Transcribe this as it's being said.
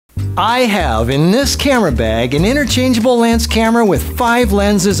I have in this camera bag an interchangeable lens camera with 5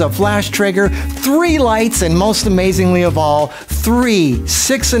 lenses, a flash trigger, 3 lights, and most amazingly of all, 3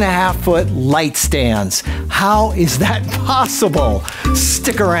 6.5-foot light stands. How is that possible?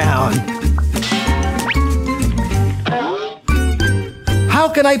 Stick around. How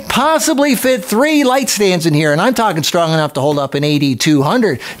can I possibly fit 3 light stands in here? And I'm talking strong enough to hold up an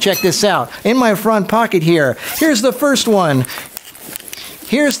AD200. Check this out. In my front pocket here, here's the first one.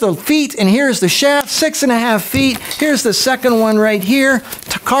 Here's the feet and here's the shaft, 6.5 feet. Here's the second one right here,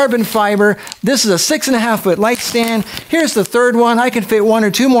 carbon fiber. This is a 6.5-foot light stand. Here's the third one. I can fit 1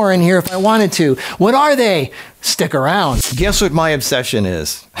 or 2 more in here if I wanted to. What are they? Stick around. Guess what my obsession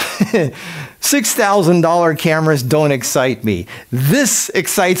is? $6,000 cameras don't excite me. This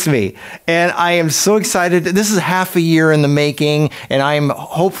excites me. And I am so excited. This is half a year in the making, and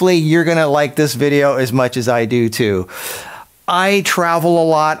hopefully you're gonna like this video as much as I do too. I travel a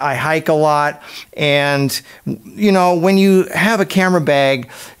lot, I hike a lot, and you know, when you have a camera bag,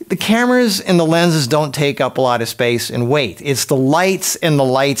 the cameras and the lenses don't take up a lot of space and weight. It's the lights and the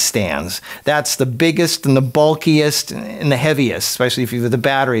light stands. That's the biggest and the bulkiest and the heaviest, especially if you have the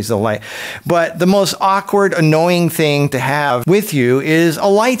batteries, the light. But the most awkward, annoying thing to have with you is a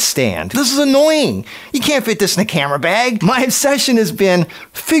light stand. This is annoying. You can't fit this in a camera bag. My obsession has been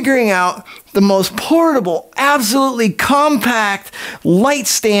figuring out the most portable, absolutely compact light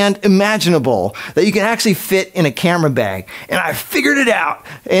stand imaginable that you can actually fit in a camera bag. And I figured it out.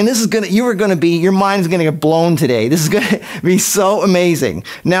 And this is your mind is gonna get blown today. This is gonna be so amazing.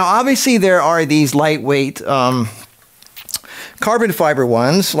 Now, obviously there are these lightweight carbon fiber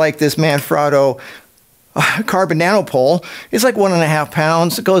ones, like this Manfrotto carbon nanopole. It's like 1.5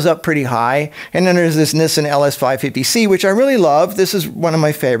 pounds. It goes up pretty high. And then there's this Nissan LS550C, which I really love. This is one of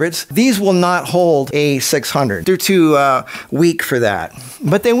my favorites. These will not hold a 600. They're too weak for that.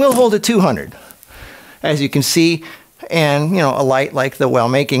 But they will hold a 200, as you can see. And, you know, a light like the well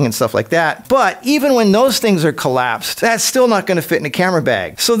making and stuff like that. But even when those things are collapsed, that's still not going to fit in a camera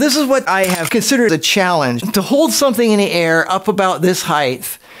bag. So this is what I have considered a challenge, to hold something in the air up about this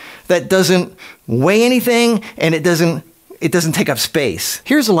height that doesn't weigh anything and it doesn't take up space.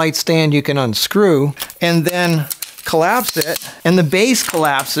 Here's a light stand you can unscrew and then collapse it, and the base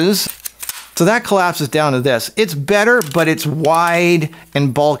collapses. So that collapses down to this. It's better, but it's wide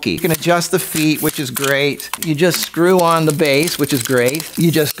and bulky. You can adjust the feet, which is great. You just screw on the base, which is great.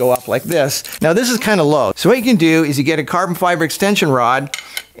 You just go up like this. Now this is kind of low. So what you can do is you get a carbon fiber extension rod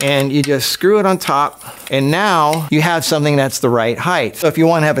and you just screw it on top, and now you have something that's the right height. So if you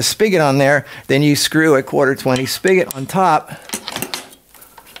want to have a spigot on there, then you screw a 1/4-20 spigot on top,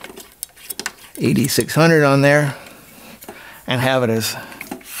 AD600 on there, and have it as,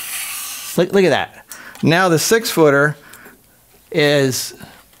 look at that. Now the 6-footer is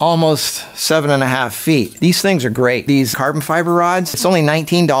almost 7.5 feet. These things are great. These carbon fiber rods, it's only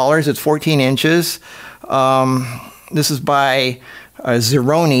 $19, it's 14 inches. This is by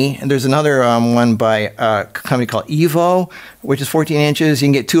Zeroni, and there's another one by a company called Evo, which is 14 inches. You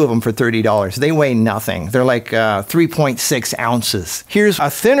can get 2 of them for $30. They weigh nothing. They're like 3.6 ounces. Here's a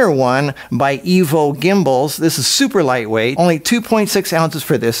thinner one by Evo Gimbals. This is super lightweight, only 2.6 ounces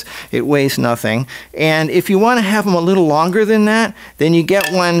for this. It weighs nothing. And if you want to have them a little longer than that, then you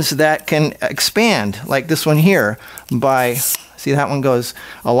get ones that can expand, like this one here by, see, that one goes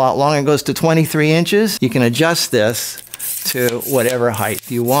a lot longer. It goes to 23 inches. You can adjust this to whatever height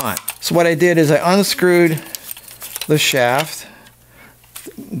you want. So what I did is I unscrewed the shaft,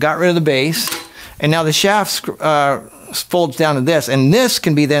 got rid of the base, and now the shaft folds down to this, and this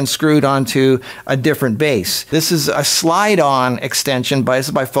can be then screwed onto a different base. This is a slide-on extension, this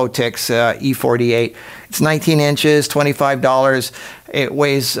is by Feiyutech's E48. It's 19 inches, $25. It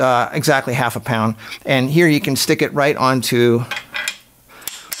weighs exactly 1/2 pound, and here you can stick it right onto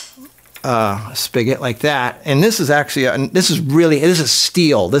spigot like that. And this is actually this is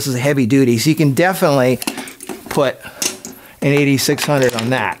steel. This is heavy duty, so you can definitely put an AD600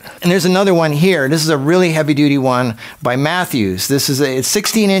 on that. And there's another one here. This is a really heavy duty one by Matthews. This is it's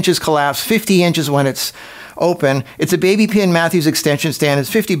 16 inches collapsed, 50 inches when it's open. It's a baby pin Matthews extension stand.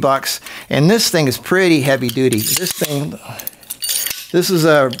 It's 50 bucks, and this thing is pretty heavy duty. This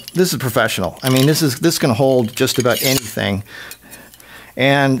is professional. I mean, this can hold just about anything.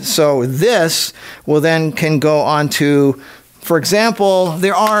 And so this will then can go onto, for example,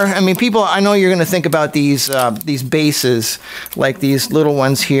 there are, I mean, people, I know you're going to think about these bases, like these little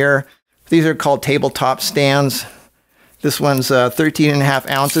ones here. These are called tabletop stands. This one's 13.5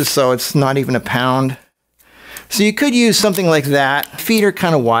 ounces, so it's not even a pound. So you could use something like that. Feet are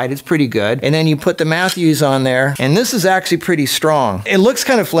kind of wide, it's pretty good. And then you put the Matthews on there, and this is actually pretty strong. It looks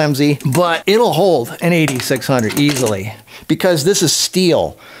kind of flimsy, but it'll hold an 8600 easily because this is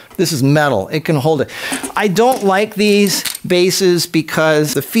steel. This is metal, it can hold it. I don't like these bases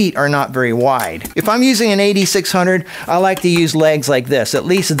because the feet are not very wide. If I'm using an 8600, I like to use legs like this, at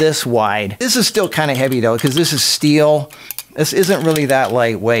least this wide. This is still kind of heavy though, because this is steel. This isn't really that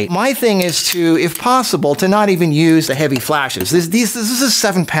lightweight. My thing is to, if possible, to not even use the heavy flashes. This is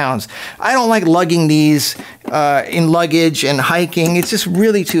 7 pounds. I don't like lugging these in luggage and hiking. It's just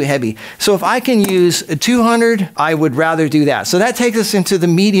really too heavy. So if I can use a 200, I would rather do that. So that takes us into the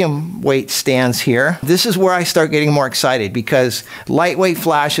medium weight stands here. This is where I start getting more excited because lightweight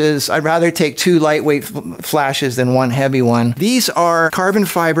flashes, I'd rather take 2 lightweight flashes than 1 heavy one. These are carbon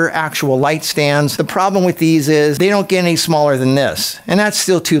fiber actual light stands. The problem with these is they don't get any smaller than this, and that's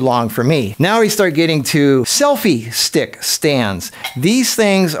still too long for me. Now we start getting to selfie stick stands. These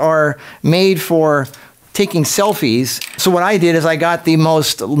things are made for taking selfies. So what I did is I got the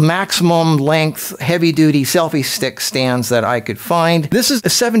most maximum length heavy duty selfie stick stands that I could find. This is a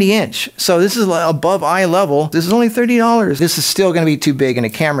 70-inch, so this is above eye level. This is only $30. This is still going to be too big in a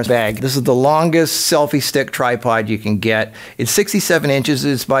camera bag. This is the longest selfie stick tripod you can get. It's 67 inches.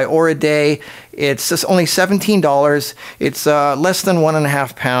 It's by Oraday. It's just only $17. It's less than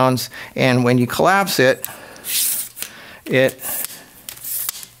 1.5 pounds, and when you collapse it,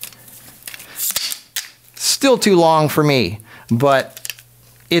 still too long for me, but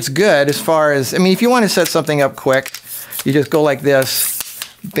it's good as far as, I mean, if you want to set something up quick, you just go like this,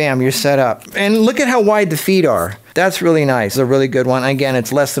 bam, you're set up. And look at how wide the feet are. That's really nice. It's a really good one. Again,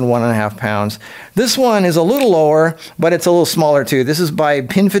 it's less than 1.5 pounds. This one is a little lower, but it's a little smaller too. This is by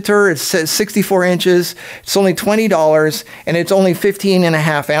Pinfitter. It's 64 inches. It's only $20, and it's only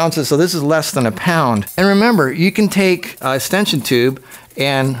 15.5 ounces, so this is less than a pound. And remember, you can take an extension tube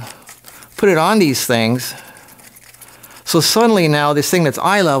and put it on these things. So suddenly now this thing that's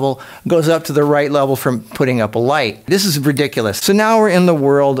eye level goes up to the right level from putting up a light. This is ridiculous. So now we're in the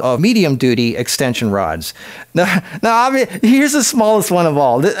world of medium duty extension rods. Now here's the smallest one of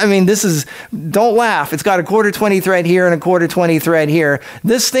all. I mean, this is, don't laugh. It's got a 1/4 20 thread here and a 1/4 20 thread here.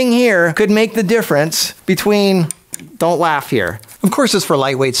 This thing here could make the difference between, don't laugh here. Of course, it's for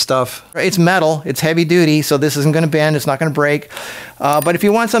lightweight stuff. It's metal, it's heavy duty, so this isn't gonna bend, it's not gonna break. But if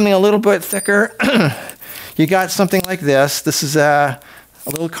you want something a little bit thicker, you got something like this. This is a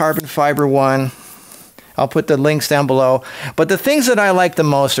little carbon fiber one. I'll put the links down below. But the things that I like the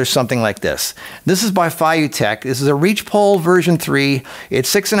most are something like this. This is by Feiyutech. This is a Reach Pole version 3. It's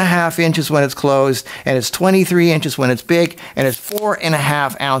 6.5 inches when it's closed, and it's 23 inches when it's big, and it's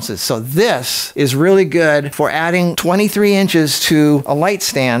 4.5 ounces. So this is really good for adding 23 inches to a light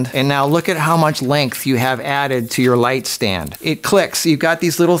stand. And now look at how much length you have added to your light stand. It clicks. You've got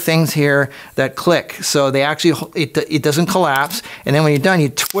these little things here that click. So they actually, it doesn't collapse. And then when you're done, you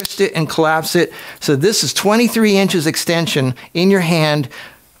twist it and collapse it. So this is 23 inches extension in your hand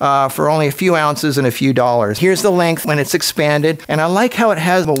for only a few ounces and a few dollars. Here's the length when it's expanded, and I like how it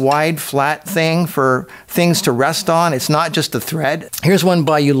has a wide flat thing for things to rest on. It's not just a thread. Here's one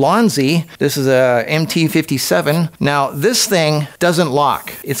by Ulanzi. This is a MT57. Now this thing doesn't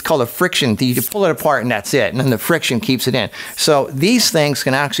lock. It's called a friction. You pull it apart and that's it, and then the friction keeps it in. So these things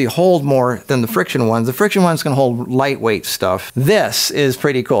can actually hold more than the friction ones. The friction ones can hold lightweight stuff. This is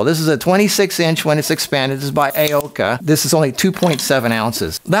pretty cool. This is a 26 inch when it's expanded. This is by Aoka. This is only 2.7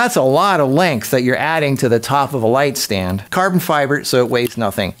 ounces. That's a lot of length that you're adding to the top of a light stand. Carbon fiber, so it weighs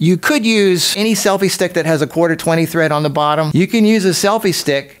nothing. You could use any selfie stick that has a 1/4 20 thread on the bottom. You can use a selfie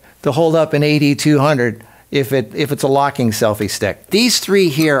stick to hold up an AD200 if it's a locking selfie stick. These three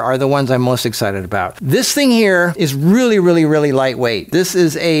here are the ones I'm most excited about. This thing here is really, really, really lightweight. This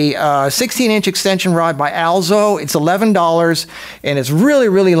is a 16-inch extension rod by Alzo. It's $11, and it's really,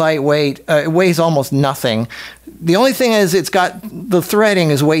 really lightweight. It weighs almost nothing. The only thing is it's got, the threading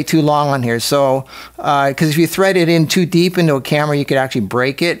is way too long on here. So, because if you thread it in too deep into a camera, you could actually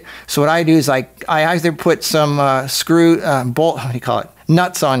break it. So what I do is I either put some bolt, what do you call it?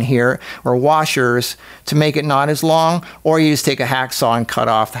 Nuts on here, or washers, to make it not as long, or you just take a hacksaw and cut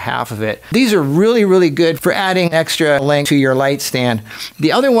off the half of it. These are really, really good for adding extra length to your light stand.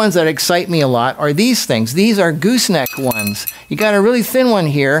 The other ones that excite me a lot are these things. These are gooseneck ones. You got a really thin one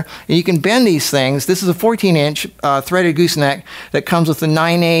here, and you can bend these things. This is a 14-inch threaded gooseneck that comes with a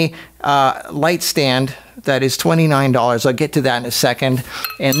 9A light stand that is $29. I'll get to that in a second.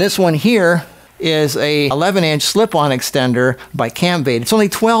 And this one here is a 11-inch slip-on extender by Campbait. It's only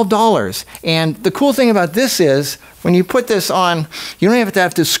 $12. And the cool thing about this is when you put this on, you don't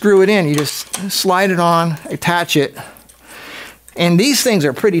have to screw it in. You just slide it on, attach it. And these things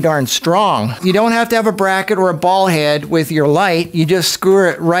are pretty darn strong. You don't have to have a bracket or a ball head with your light. You just screw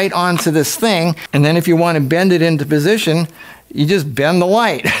it right onto this thing. And then if you want to bend it into position, you just bend the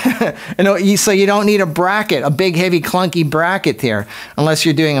light. So you don't need a bracket, a big, heavy, clunky bracket here, unless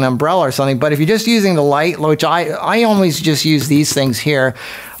you're doing an umbrella or something. But if you're just using the light, which I always just use these things here,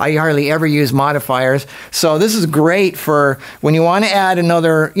 I hardly ever use modifiers. So this is great for when you want to add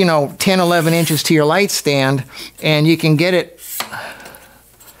another, 10, 11 inches to your light stand, and you can get it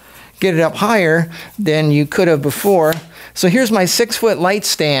up higher than you could have before. So here's my 6-foot light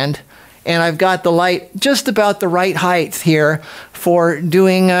stand. And I've got the light just about the right height here for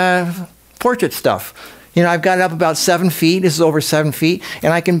doing portrait stuff. I've got it up about 7 feet. This is over 7 feet.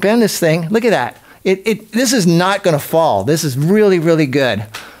 And I can bend this thing. Look at that. This is not going to fall. This is really, really good.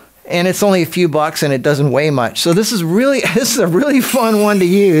 And it's only a few bucks and it doesn't weigh much. So this is a really fun one to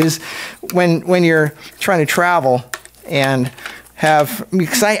use when you're trying to travel and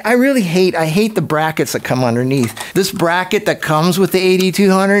because I really hate the brackets that come underneath. This bracket that comes with the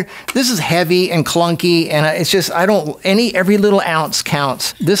AD200, this is heavy and clunky, and it's just, every little ounce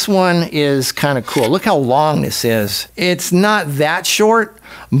counts. This one is kind of cool. Look how long this is. It's not that short,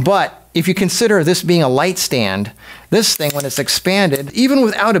 but if you consider this being a light stand, this thing, when it's expanded, even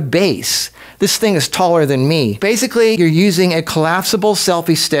without a base, this thing is taller than me. Basically, you're using a collapsible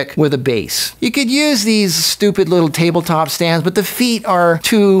selfie stick with a base. You could use these stupid little tabletop stands, but the feet are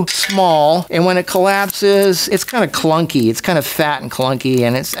too small, and when it collapses, it's kind of clunky. It's kind of fat and clunky,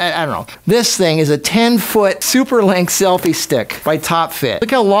 and I don't know. This thing is a 10-foot super length selfie stick by Top Fit.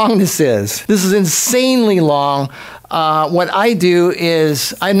 Look how long this is. This is insanely long. What I do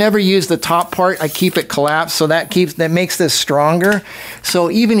is I never use the top part. I keep it collapsed, so that makes this stronger.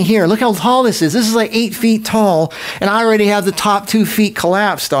 So even here, look how tall this is. This is like 8 feet tall, and I already have the top 2 feet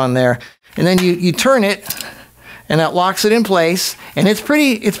collapsed on there. And then you turn it, and that locks it in place, and it's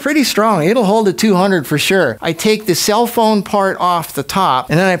pretty strong. It'll hold a 200 for sure. I take the cell phone part off the top,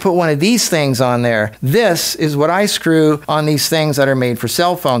 and then I put one of these things on there. This is what I screw on these things that are made for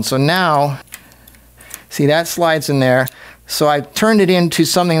cell phones. So now, see, that slides in there. So I turned it into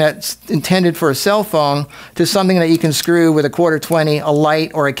something that's intended for a cell phone to something that you can screw with a 1/4-20, a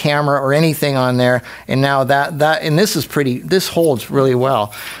light or a camera or anything on there. And now and this holds really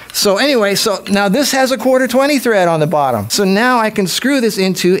well. So anyway, so now this has a 1/4-20 thread on the bottom. So now I can screw this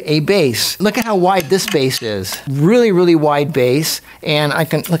into a base. Look at how wide this base is. Really, really wide base. And I'm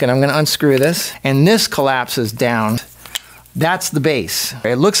going to unscrew this, and this collapses down. That's the base.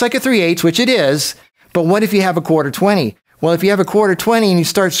 It looks like a 3/8, which it is. But what if you have a 1/4-20? Well, if you have a 1/4-20 and you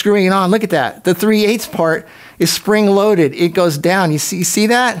start screwing it on, look at that. The 3/8 part is spring-loaded. It goes down. You see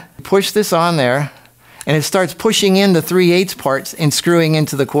that? Push this on there, and it starts pushing in the 3/8 parts and screwing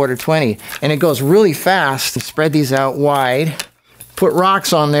into the 1/4-20. And it goes really fast. Spread these out wide. Put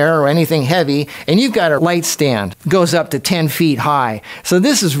rocks on there or anything heavy, and you've got a light stand. It goes up to 10 feet high. So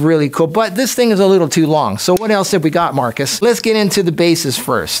this is really cool, but this thing is a little too long. So what else have we got, Marcus? Let's get into the bases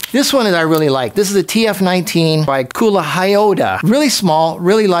first. This one I really like. This is a TF19 by Hyota. Really small,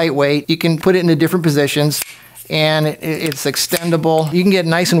 really lightweight. You can put it into different positions, and it's extendable. You can get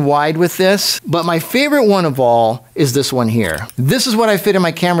nice and wide with this, but my favorite one of all is this one here. This is what I fit in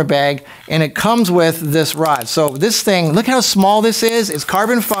my camera bag, and it comes with this rod. So this thing, look how small this is. It's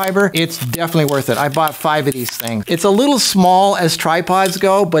carbon fiber. It's definitely worth it. I bought 5 of these things. It's a little small as tripods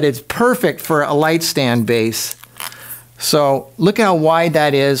go, but it's perfect for a light stand base. So look how wide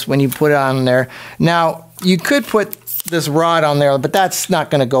that is when you put it on there. Now, you could put this rod on there, but that's not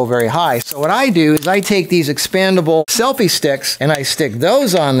going to go very high. So what I do is I take these expandable selfie sticks and I stick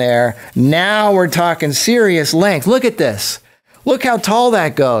those on there. Now we're talking serious length. Look at this. Look how tall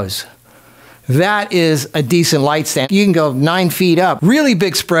that goes. That is a decent light stand. You can go 9 feet up. Really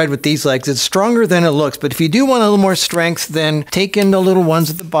big spread with these legs. It's stronger than it looks, but if you do want a little more strength, then take in the little ones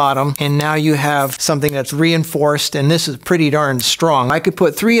at the bottom, and now you have something that's reinforced, and this is pretty darn strong. I could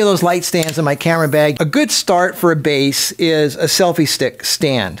put 3 of those light stands in my camera bag. A good start for a base is a selfie stick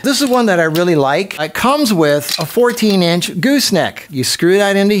stand. This is one that I really like. It comes with a 14-inch gooseneck. You screw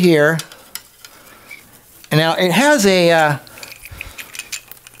that into here, and now it has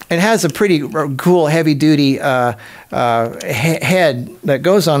a pretty cool heavy-duty head that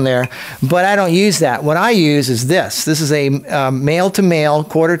goes on there, but I don't use that. What I use is this. This is a male-to-male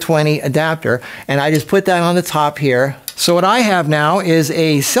 1/4-20 adapter, and I just put that on the top here. So what I have now is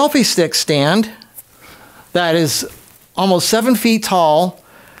a selfie stick stand that is almost 7 feet tall,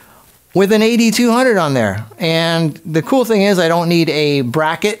 with an AD200 on there. And the cool thing is I don't need a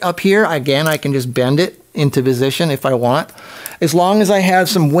bracket up here. Again, I can just bend it into position if I want, as long as I have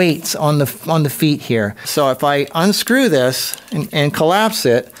some weights on the feet here. So if I unscrew this and collapse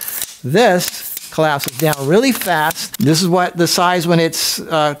it, this collapses down really fast. This is what the size when it's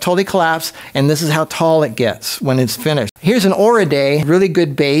totally collapsed, and this is how tall it gets when it's finished. Here's an Oraday, really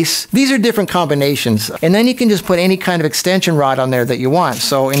good base. These are different combinations. And then you can just put any kind of extension rod on there that you want.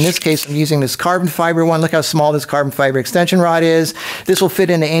 So in this case, I'm using this carbon fiber one. Look how small this carbon fiber extension rod is. This will fit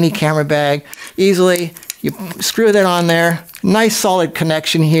into any camera bag easily. You screw that on there. Nice solid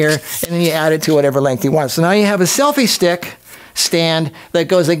connection here. And then you add it to whatever length you want. So now you have a selfie stick stand that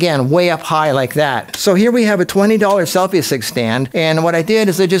goes, again, way up high like that. So here we have a $20 selfie stick stand, and what I did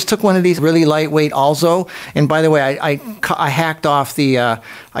is I just took one of these really lightweight Alzo, and by the way, I hacked off the,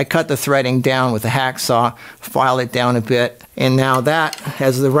 I cut the threading down with a hacksaw, filed it down a bit, and now that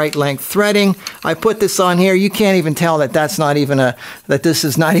has the right length threading. I put this on here. You can't even tell that that's not even that this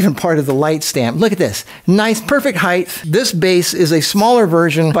is not even part of the light stand. Look at this. Nice, perfect height. This base is a smaller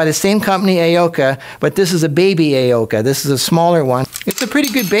version by the same company, Aoka, but this is a baby Aoka. This is a smaller one. It's a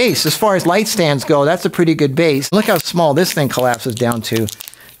pretty good base. As far as light stands go, that's a pretty good base. Look how small this thing collapses down to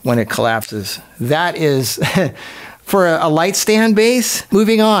when it collapses. That is... for a light stand base.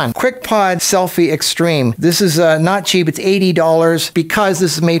 Moving on, Quik Pod Selfie Extreme. This is not cheap, it's $80 because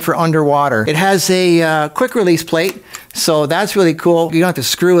this is made for underwater. It has a quick release plate, so that's really cool. You don't have to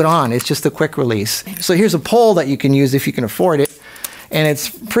screw it on, it's just a quick release. So here's a pole that you can use if you can afford it. And it's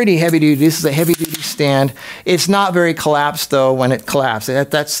pretty heavy duty. This is a heavy duty stand. It's not very collapsed though when it collapses.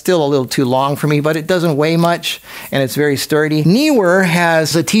 That's still a little too long for me, but it doesn't weigh much and it's very sturdy. Neewer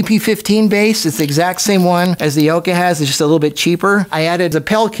has a TP-15 base. It's the exact same one as the Aoka has. It's just a little bit cheaper. I added a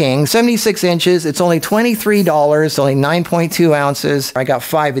Pel King, 76 inches. It's only $23, it's only 9.2 ounces. I got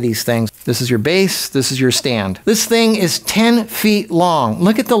 5 of these things. This is your base, this is your stand. This thing is 10 feet long.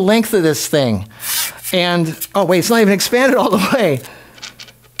 Look at the length of this thing. And, oh wait, it's not even expanded all the way.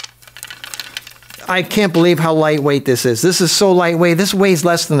 I can't believe how lightweight this is. This is so lightweight. This weighs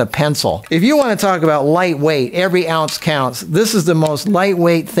less than a pencil. If you want to talk about lightweight, every ounce counts. This is the most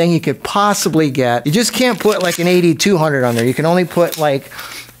lightweight thing you could possibly get. You just can't put like an AD200 on there. You can only put like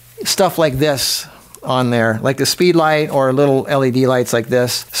stuff like this on there, like the speed light or little LED lights like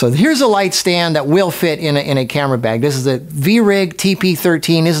this. So here's a light stand that will fit in a camera bag. This is a V-Rig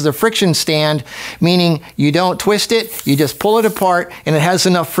TP-13. This is a friction stand, meaning you don't twist it, you just pull it apart, and it has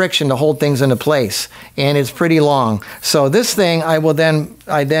enough friction to hold things into place. And it's pretty long. So this thing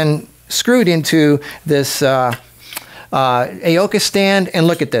I then screwed into this Aoka stand, and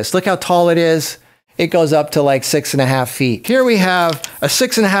look at this. Look how tall it is. It goes up to like 6.5 feet. Here we have a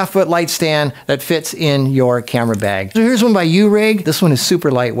 6.5 foot light stand that fits in your camera bag. So here's one by U-Rig. This one is super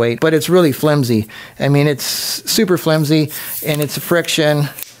lightweight, but it's really flimsy. I mean, it's super flimsy and it's a friction.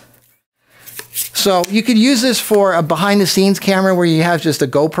 So you could use this for a behind the scenes camera where you have just a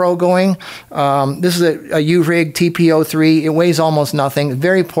GoPro going. This is a U-Rig TP-03. It weighs almost nothing,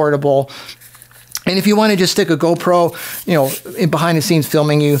 very portable. And if you want to just stick a GoPro, you know, in behind the scenes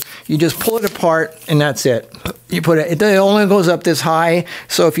filming you, you just pull it apart and that's it. You put it only goes up this high.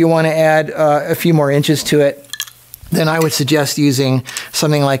 So if you want to add a few more inches to it, then I would suggest using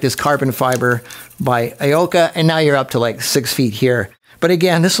something like this carbon fiber by Aoka. And now you're up to like 6 feet here. But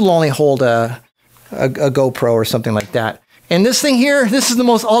again, this will only hold a GoPro or something like that. And this thing here, this is the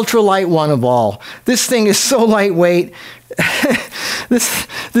most ultralight one of all. This thing is so lightweight.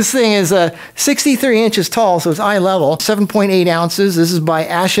 This thing is 63 inches tall, so it's eye level, 7.8 ounces. This is by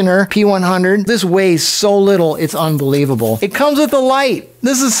Ashiner P100. This weighs so little, it's unbelievable. It comes with a light.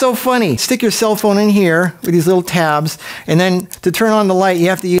 This is so funny. Stick your cell phone in here with these little tabs, and then to turn on the light, you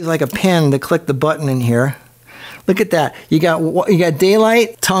have to use like a pen to click the button in here. Look at that. You got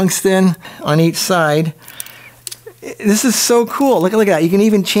daylight, tungsten on each side. This is so cool. Look at that. You can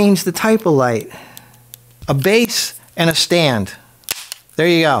even change the type of light. A base and a stand. There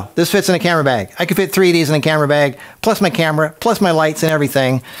you go. This fits in a camera bag. I could fit 3 of these in a camera bag, plus my camera, plus my lights and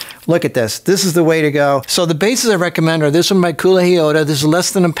everything. Look at this. This is the way to go. So the bases I recommend are this one by Hyota. This is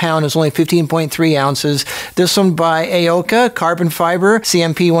less than a pound. It's only 15.3 ounces. This one by Aoka, carbon fiber,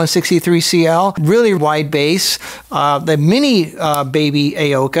 CMP 163CL. Really wide base. The mini baby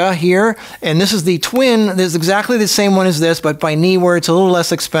Aoka here. And this is the twin. This is exactly the same one as this, but by Neewer. It's a little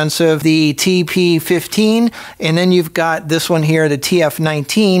less expensive. The TP-15. And then you've got this one here, the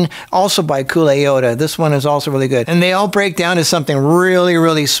TF-19, also by Hyota. This one is also really good. And they all break down to something really,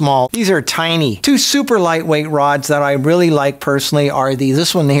 really small. small. These are tiny. Two super lightweight rods that I really like personally are these.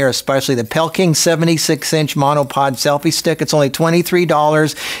 This one here especially, the Pelking 76-inch monopod selfie stick. It's only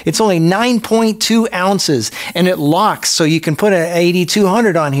 $23. It's only 9.2 ounces, and it locks, so you can put an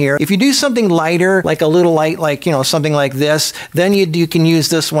AD200 on here. If you do something lighter, like a little light, like, you know, something like this, then you can use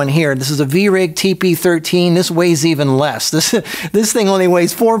this one here. This is a V-Rig TP-13. This weighs even less. This thing only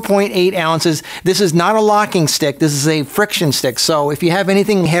weighs 4.8 ounces. This is not a locking stick. This is a friction stick. So if you have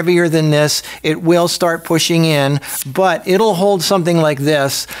anything heavier than this, it will start pushing in, but it'll hold something like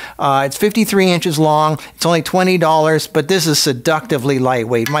this. It's 53 inches long. It's only $20, but this is seductively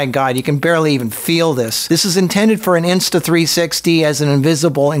lightweight. My God, you can barely even feel this. This is intended for an Insta360 as an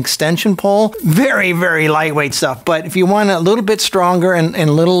invisible extension pole. Very, very lightweight stuff. But if you want a little bit stronger and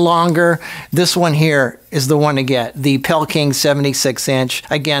a little longer, this one here is the one to get. The Pelking 76-inch.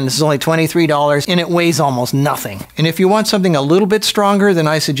 Again, this is only $23 and it weighs almost nothing. And if you want something a little bit stronger, then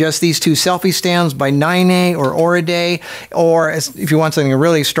I suggest these two selfie stands by 9A or Oraday. Or if you want something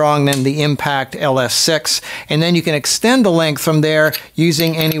really strong, then the Impact LS6. And then you can extend the length from there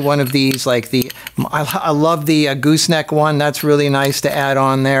using any one of these, like I love the Gooseneck one. That's really nice to add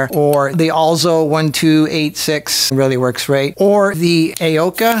on there. Or the Alzo 1286 really works great. Or the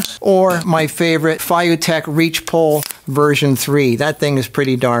Aoka, or my favorite Feiyutech Reach pole version 3. That thing is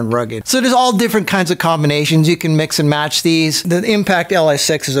pretty darn rugged. So there's all different kinds of combinations. You can mix and match these. The Impact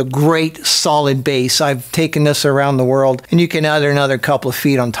LS6 is a great solid base. I've taken this around the world, and you can add another couple of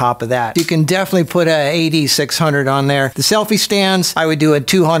feet on top of that. You can definitely put a AD600 on there. The selfie stands, I would do a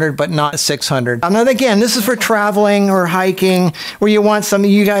 200, but not a 600. Now again, this is for traveling or hiking, where you want something,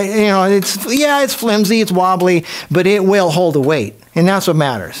 you guys, you know, it's flimsy, it's wobbly, but it will hold the weight. And that's what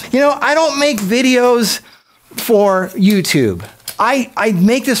matters. You know, I don't make videos for YouTube. I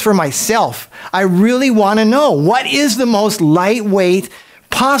make this for myself. I really want to know what is the most lightweight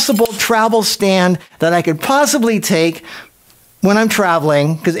possible travel stand that I could possibly take when I'm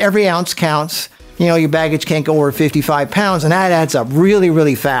traveling, because every ounce counts. You know, your baggage can't go over 55 pounds, and that adds up really,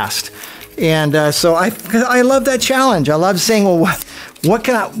 really fast. And so I love that challenge. I love saying, well, what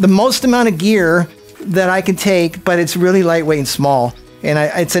can the most amount of gear that I can take, but it's really lightweight and small. And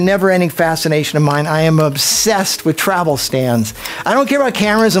it's a never-ending fascination of mine. I am obsessed with travel stands. I don't care about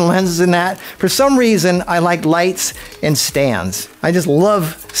cameras and lenses and that. For some reason, I like lights and stands. I just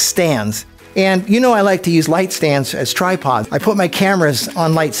love stands. And you know I like to use light stands as tripods. I put my cameras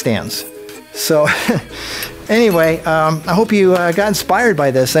on light stands. So anyway, I hope you got inspired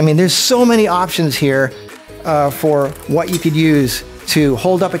by this. I mean, there's so many options here for what you could use to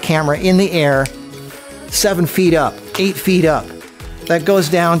hold up a camera in the air 7 feet up, 8 feet up. That goes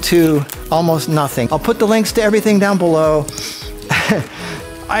down to almost nothing. I'll put the links to everything down below.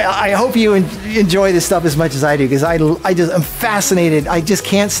 I hope you enjoy this stuff as much as I do, because I'm fascinated. I just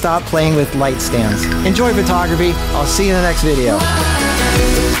can't stop playing with light stands. Enjoy photography. I'll see you in the next video.